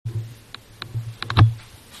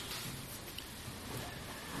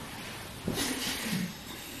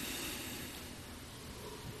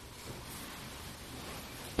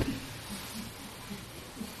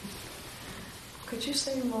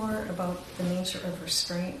say more about the nature of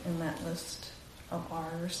restraint in that list of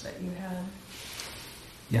R's that you had?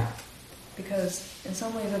 Yeah. Because in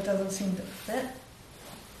some ways it doesn't seem to fit.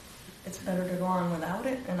 It's better to go on without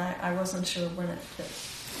it, and I wasn't sure when it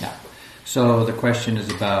fit. Yeah. So the question is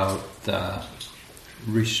about the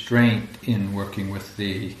restraint in working with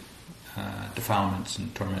the defilements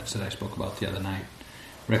and torments that I spoke about the other night.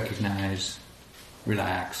 Recognize,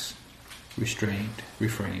 relax, restraint,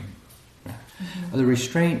 reframe. Right? Mm-hmm. The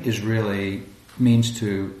restraint is really means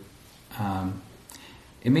to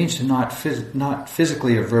not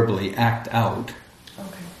physically or verbally act out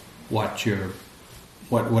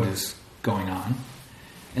what is going on,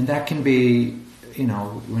 and that can be,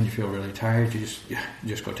 when you feel really tired, you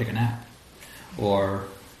just go take a nap, or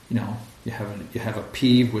you have a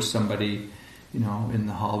peeve with somebody, in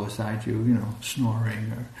the hall beside you,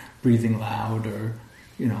 snoring or breathing loud or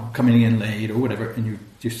coming in late or whatever, and you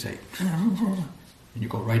just say, and you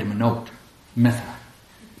go write him a note, metha.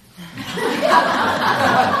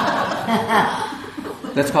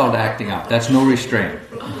 That's called acting out. That's no restraint.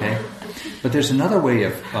 Okay, but there's another way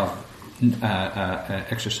of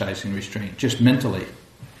exercising restraint, just mentally,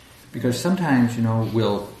 because sometimes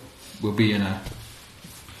we'll be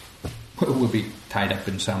we'll be tied up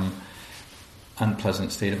in some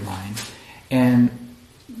unpleasant state of mind, and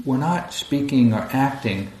we're not speaking or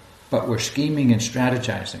acting, but we're scheming and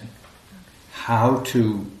strategizing how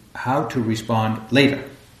to respond later.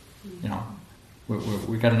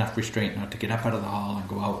 We've got enough restraint not to get up out of the hall and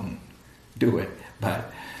go out and do it,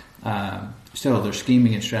 but still they're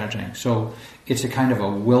scheming and strategizing. So it's a kind of a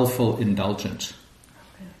willful indulgence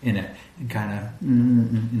in it, and kind of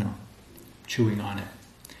chewing on it.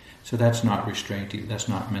 So that's not restraint either. That's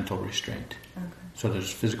not mental restraint. Okay. So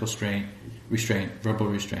there's physical restraint, verbal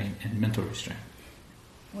restraint, and mental restraint.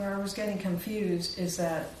 Where I was getting confused is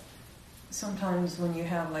that sometimes when you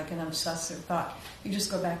have like an obsessive thought, you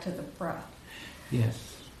just go back to the breath.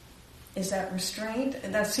 Yes. Is that restraint?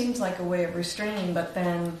 That seems like a way of restraining, but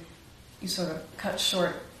then you sort of cut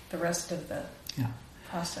short the rest of the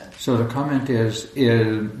process. So the comment is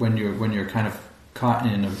when you're kind of caught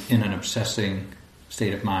in an obsessing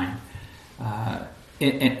state of mind,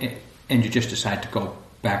 and you just decide to go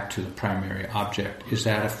back to the primary object, is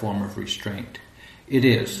that a form of restraint? It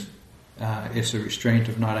is. It's a restraint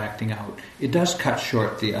of not acting out. It does cut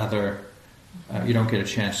short the other. You don't get a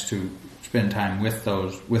chance to spend time with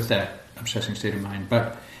that obsessing state of mind,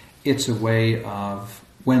 but it's a way of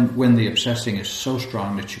when the obsessing is so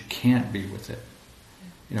strong that you can't be with it.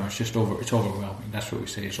 It's just it's overwhelming. That's what we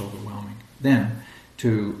say is overwhelming. Then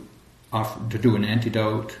to do an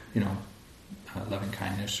antidote, loving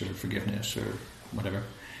kindness or forgiveness or whatever,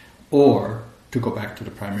 or to go back to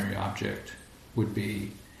the primary object would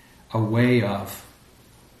be a way of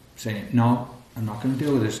saying, no, I'm not going to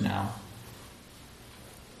deal with this now.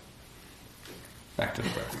 Back to the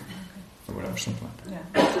breath, or whatever, something like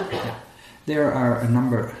that. Yeah. There are a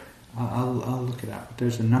number, I'll look it up,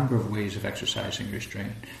 there's a number of ways of exercising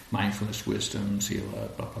restraint. Mindfulness, wisdom, sila,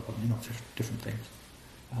 blah, blah, blah, different things.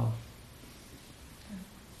 I'll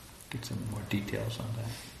get some more details on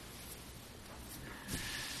that.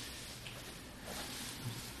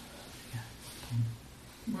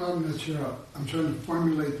 Well, I'm not sure. I'm trying to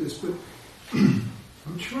formulate this, but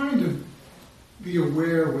I'm trying to be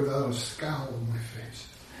aware without a scowl on my face.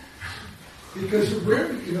 Because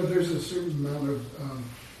there's a certain amount of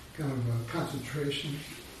concentration.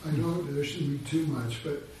 I know there shouldn't be too much,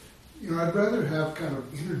 but I'd rather have kind of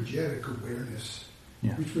energetic awareness,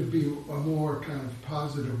 which would be a more kind of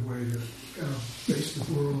positive way to kind of face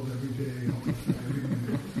the world every day. Every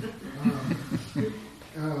minute.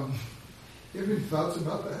 You have any thoughts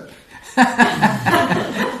about that?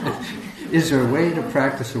 Is there a way to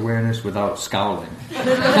practice awareness without scowling?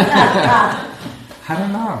 I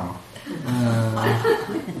don't know.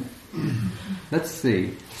 Let's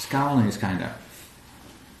see. Scowling is kind of.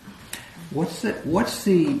 What's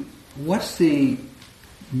the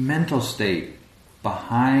mental state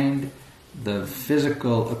behind the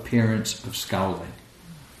physical appearance of scowling?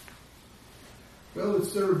 Well,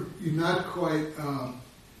 it's sort of you're not quite.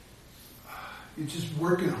 You're just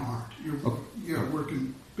working hard. You're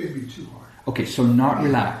working maybe too hard. Okay, so not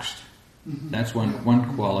relaxed. Mm-hmm. That's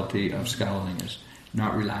one quality of scowling is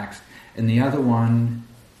not relaxed. And the other one,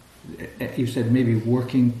 you said maybe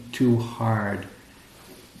working too hard,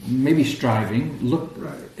 maybe striving.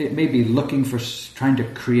 It may be looking for, trying to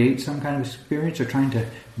create some kind of experience or trying to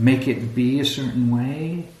make it be a certain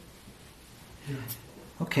way. Yeah.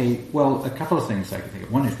 Okay, well, a couple of things I can think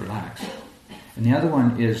of. One is relax. And the other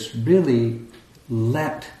one is really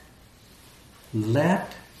let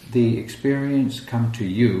the experience come to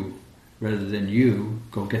you rather than you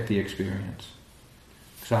go get the experience.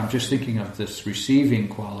 So I'm just thinking of this receiving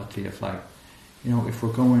quality of like, if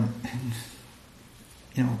we're going,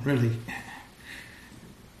 really,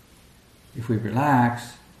 if we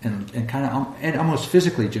relax and kind of, and almost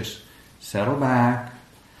physically just settle back,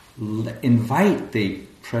 invite the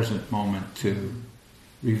present moment to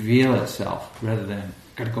reveal itself rather than,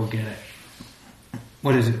 gotta go get it.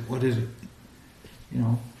 What is it?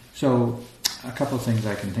 So a couple of things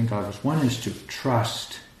I can think of is, one is to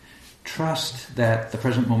trust that the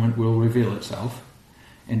present moment will reveal itself,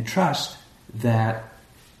 and trust that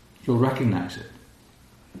you'll recognize it.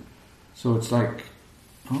 So it's like,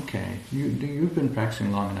 okay, you've been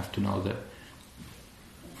practicing long enough to know that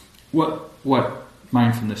what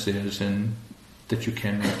mindfulness is, and that you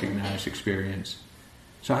can recognize experience.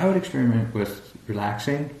 So I would experiment with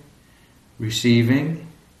relaxing, receiving,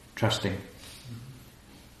 trusting.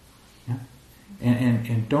 Yeah?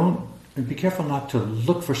 And be careful not to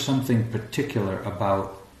look for something particular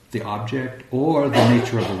about the object or the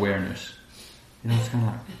nature of awareness. It's kind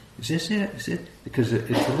of like, is this it? Is it? Because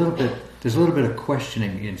it's a little bit, there's a little bit of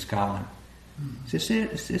questioning in Scotland. Is this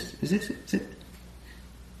it? Is this it? Is it?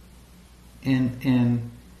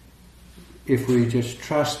 And if we just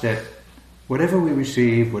trust that whatever we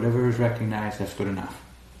receive, whatever is recognized, that's good enough.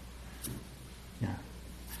 Yeah.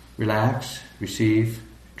 Relax, receive,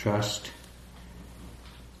 trust.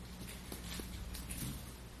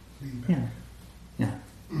 Yeah.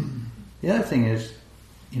 The other thing is,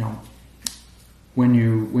 when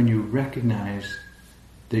you recognize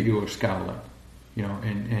that you're scowling,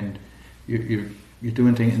 and you're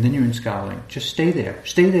doing things, and then you're in scowling, just stay there.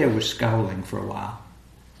 Stay there with scowling for a while.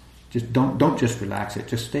 Just don't just relax it.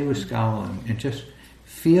 Just stay with scowling and just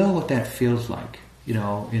feel what that feels like,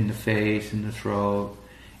 in the face, in the throat,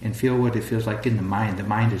 and feel what it feels like in the mind. The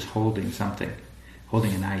mind is holding something,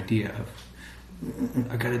 holding an idea of,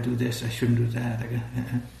 I got to do this, I shouldn't do that.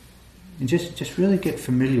 And just really get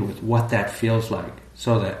familiar with what that feels like,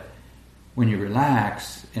 so that when you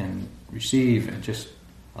relax and receive and just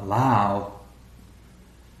allow,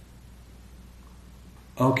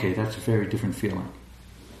 okay, that's a very different feeling.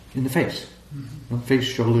 In the face. Mm-hmm. Face,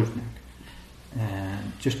 shoulders, neck.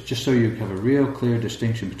 And just so you have a real clear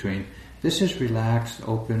distinction between this is relaxed,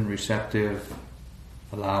 open, receptive,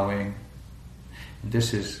 allowing, and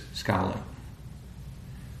this is scowling.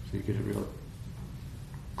 So you get a real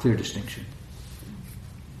clear distinction.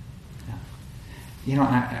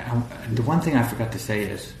 Yeah. The one thing I forgot to say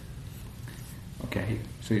is, okay,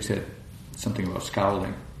 so you said something about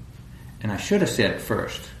scowling, and I should have said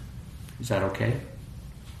first, is that okay?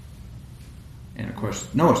 And of course,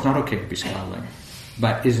 no, it's not okay to be scowling.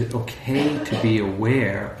 But is it okay to be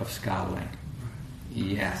aware of scowling?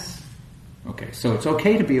 Yes. Okay, so it's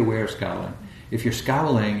okay to be aware of scowling. If you're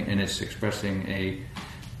scowling and it's expressing a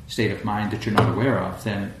state of mind that you're not aware of,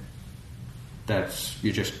 then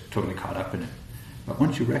you're just totally caught up in it. But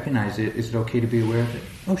once you recognize it, is it okay to be aware of it?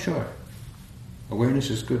 Oh, sure. Awareness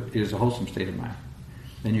is good, is a wholesome state of mind.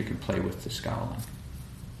 Then you can play with the scowling.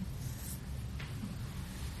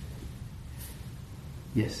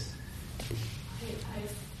 Yes.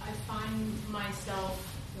 I find myself,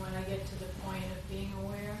 when I get to the point of being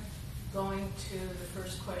aware, going to the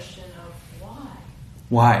first question of why.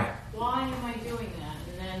 Why? Why am I doing that?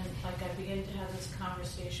 And then, I begin to have this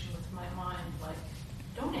conversation with my mind,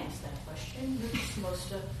 don't ask that question. You're supposed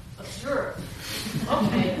to observe.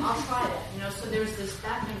 Okay, I'll try that. So there's this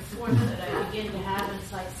back and forth that I begin to have, and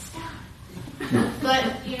it's like, stop.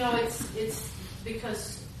 But, it's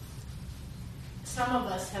because some of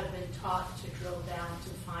us have been taught to drill down to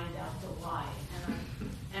find out the why,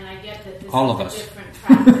 and I get that this is a different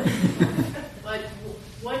practice. But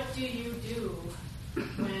what do you do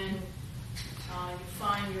when you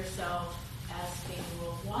find yourself asking,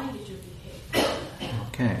 well, why did you behave?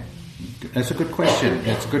 Okay, that's a good question.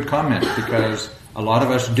 That's a good comment, because a lot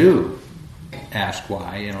of us do ask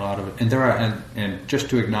why, and there are, and just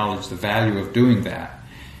to acknowledge the value of doing that,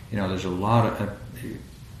 there's a lot of.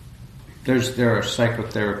 There are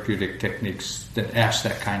psychotherapeutic techniques that ask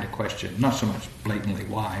that kind of question. Not so much blatantly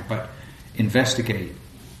why, but investigate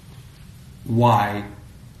why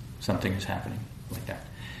something is happening like that.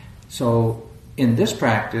 So in this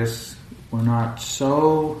practice, we're not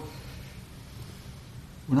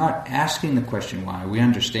asking the question why. We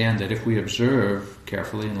understand that if we observe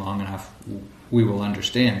carefully and long enough, we will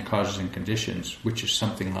understand causes and conditions, which is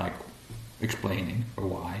something like explaining or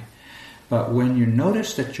why. But when you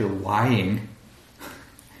notice that you're whying,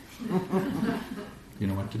 you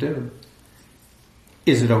know what to do.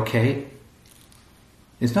 Is it okay?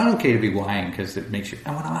 It's not okay to be whying because it makes you,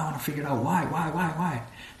 I want to figure out why.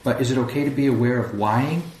 But is it okay to be aware of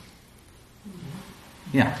whying?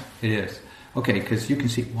 Yeah, it is. Okay, because you can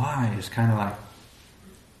see why is kind of like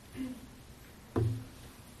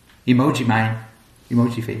emoji mind,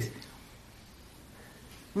 emoji face.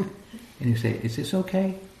 And you say, is this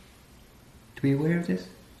okay to be aware of this?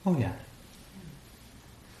 Oh yeah.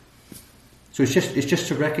 So it's just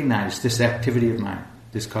to recognize this activity of mind,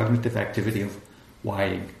 this cognitive activity of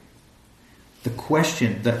whying. The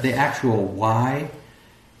question, the actual why,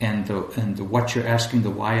 and the what you're asking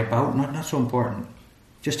the why about, not so important.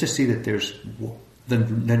 Just to see that there's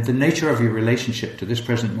the nature of your relationship to this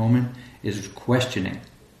present moment is questioning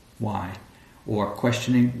why, or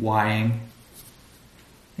questioning whying.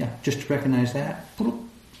 Yeah, just to recognize that, kind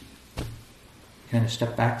of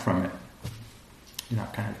step back from it. You're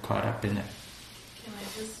not kind of caught up in it. Can I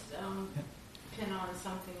just pin on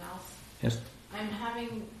something else? Yes. I'm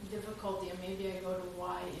having difficulty, and maybe I go to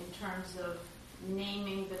why in terms of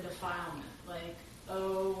naming the defilement. Like,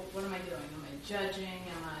 oh, what am I doing? Am I judging?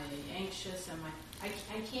 Am I anxious? I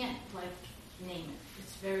can't name it.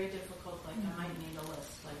 It's very difficult. Like, I might need a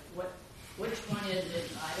list. Like, which one is it?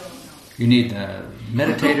 I don't know. You need the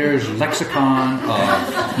meditator's lexicon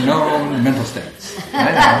of known mental states. I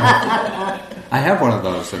know. I have one of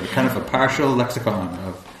those, kind of a partial lexicon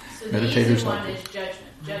of meditators. So the easy one is judgment.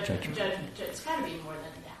 It's got to be more than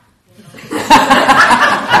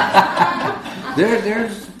that.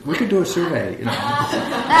 There's. We could do a survey.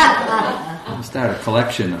 Start a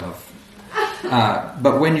collection of.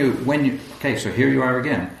 But when you. Okay, so here you are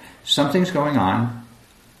again. Something's going on.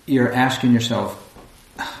 You're asking yourself,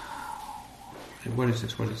 what is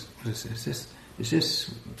this? What is this? Is this?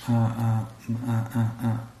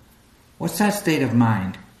 What's that state of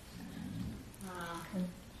mind?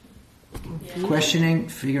 Yeah. Questioning,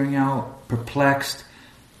 figuring out, perplexed,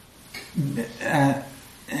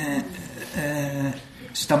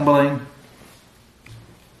 stumbling.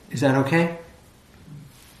 Is that okay?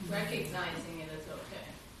 Recognizing it is okay.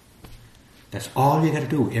 That's all you got to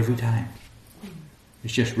do every time.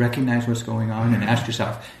 It's just recognize what's going on and ask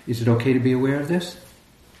yourself, is it okay to be aware of this?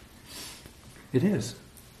 It is.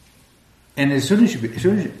 And as soon as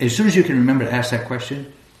you can remember to ask that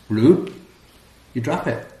question, you drop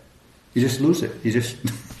it. You just lose it. You just,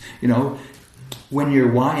 when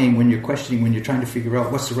you're whying, when you're questioning, when you're trying to figure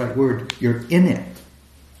out what's the right word, you're in it.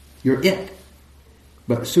 You're it.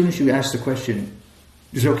 But as soon as you ask the question,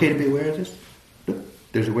 is it okay to be aware of this? Look,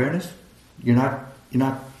 there's awareness. You're not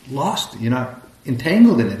lost. You're not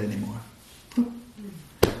entangled in it anymore.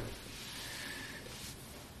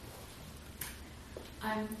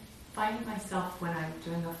 I'm finding myself when I'm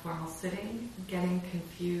doing a formal sitting getting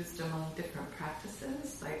confused among different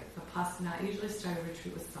practices. Like Vipassana, I usually start a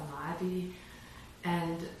retreat with Samadhi,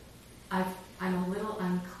 and I'm a little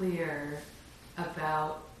unclear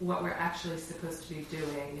about what we're actually supposed to be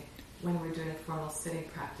doing when we're doing a formal sitting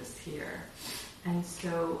practice here. And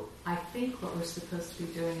so I think what we're supposed to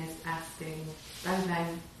be doing is asking, rather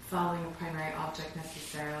than following a primary object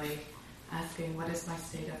necessarily, asking what is my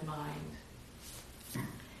state of mind?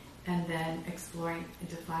 And then exploring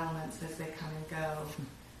defilements as they come and go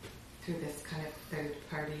through this kind of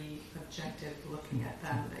third-party objective looking at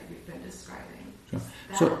them that you've been describing. Is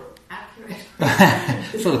that accurate?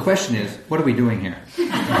 So the question is, what are we doing here?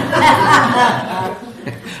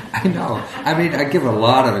 I know. I mean, I give a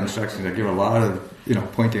lot of instructions. I give a lot of,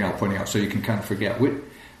 pointing out, so you can kind of forget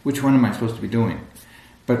which one am I supposed to be doing.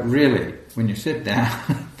 But really, when you sit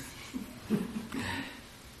down,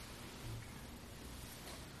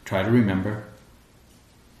 try to remember,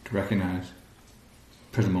 to recognize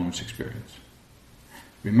present moment's experience.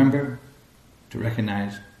 Remember to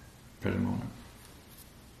recognize present moment.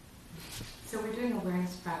 So we're doing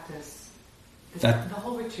awareness practice the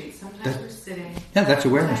whole retreat. Sometimes we're sitting. Yeah, that's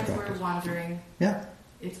awareness sometimes practice. We're wandering. Yeah.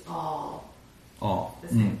 It's all the Mm.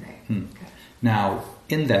 same thing. Okay. Now,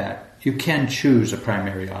 in that, you can choose a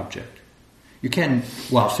primary object. You can,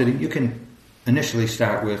 while sitting, you can initially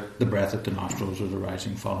start with the breath at the nostrils or the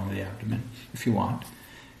rising, falling of the abdomen, if you want.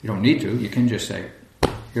 You don't need to. You can just say,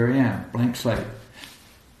 here I am, blank slate.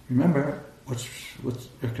 Remember, let's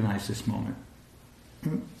recognize this moment.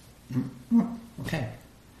 Okay.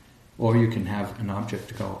 Or you can have an object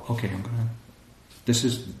to go, okay,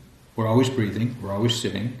 we're always breathing, we're always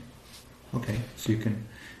sitting. Okay, so you can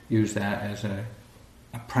use that as a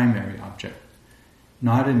primary object.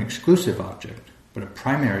 Not an exclusive object, but a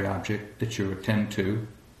primary object that you attend to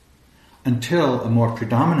until a more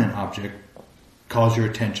predominant object calls your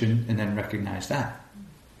attention, and then recognize that.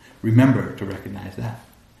 Remember to recognize that.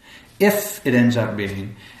 if it ends up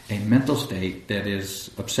being a mental state that is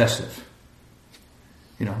obsessive.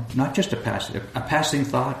 Not just a passing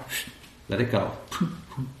thought, let it go.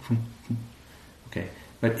 Okay.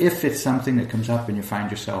 But if it's something that comes up and you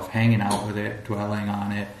find yourself hanging out with it, dwelling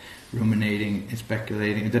on it, ruminating and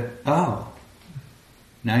speculating,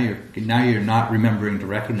 now you're not remembering to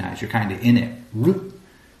recognize, you're kind of in it.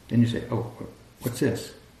 Then you say, oh, what's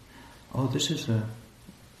this? Oh, this is a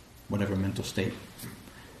whatever mental state.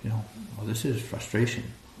 Oh, this is frustration.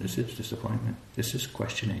 This is disappointment. This is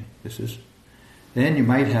questioning. Then you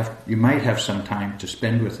might have some time to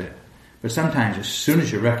spend with it. But sometimes as soon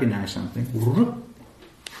as you recognize something,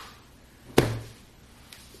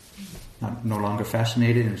 no longer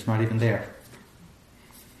fascinated, and it's not even there.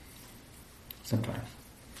 Sometimes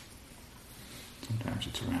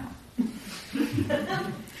it's around.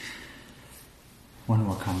 One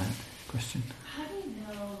more comment, question. How do you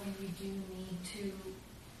know when you do need to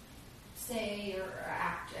say or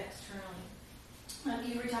act externally?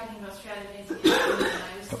 You were talking about strategizing, and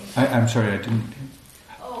I was thinking... I'm sorry, I didn't...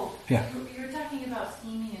 Oh, yeah. You were talking about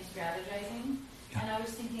scheming and strategizing, and I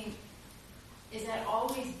was thinking, is that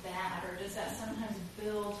always bad, or does that sometimes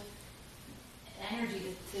build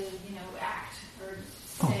energy to act or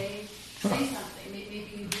say something? Maybe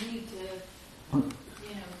you do need to,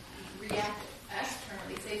 react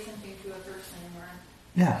externally, say something to a person, or...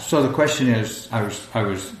 Yeah. So the question is, I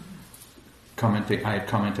had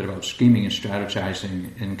commented about scheming and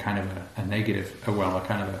strategizing in kind of a negative,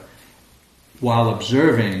 while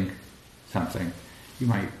observing something, you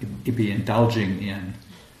might be indulging in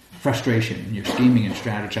frustration. You're scheming and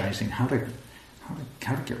strategizing how to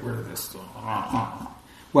get rid of this.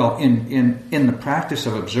 Well, in the practice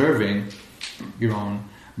of observing your own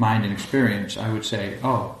mind and experience, I would say,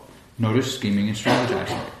 notice scheming and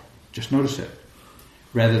strategizing. Just notice it,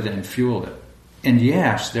 rather than fuel it. And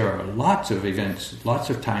yes, there are lots of events, lots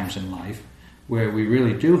of times in life where we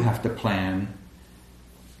really do have to plan,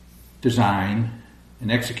 design,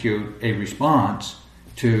 and execute a response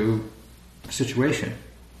to a situation.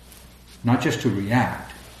 Not just to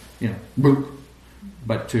react,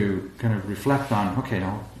 but to kind of reflect on,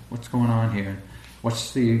 what's going on here?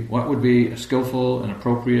 What would be a skillful and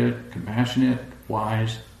appropriate, compassionate,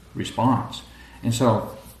 wise response? And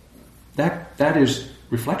so that is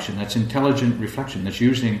reflection. That's intelligent reflection. That's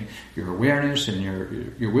using your awareness and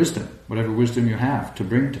your wisdom, whatever wisdom you have, to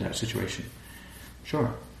bring to that situation.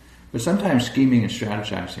 Sure. But sometimes scheming and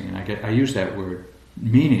strategizing, and I use that word,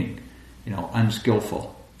 meaning,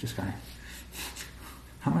 unskillful. Just kind of,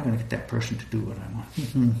 how am I going to get that person to do what I want?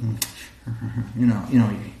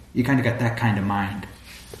 You kind of got that kind of mind.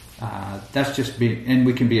 That's just being, and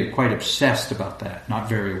we can be quite obsessed about that, not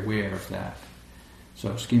very aware of that.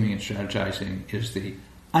 So scheming and strategizing is the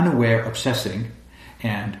unaware obsessing,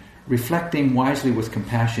 and reflecting wisely with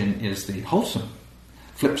compassion is the wholesome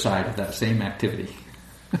flip side of that same activity.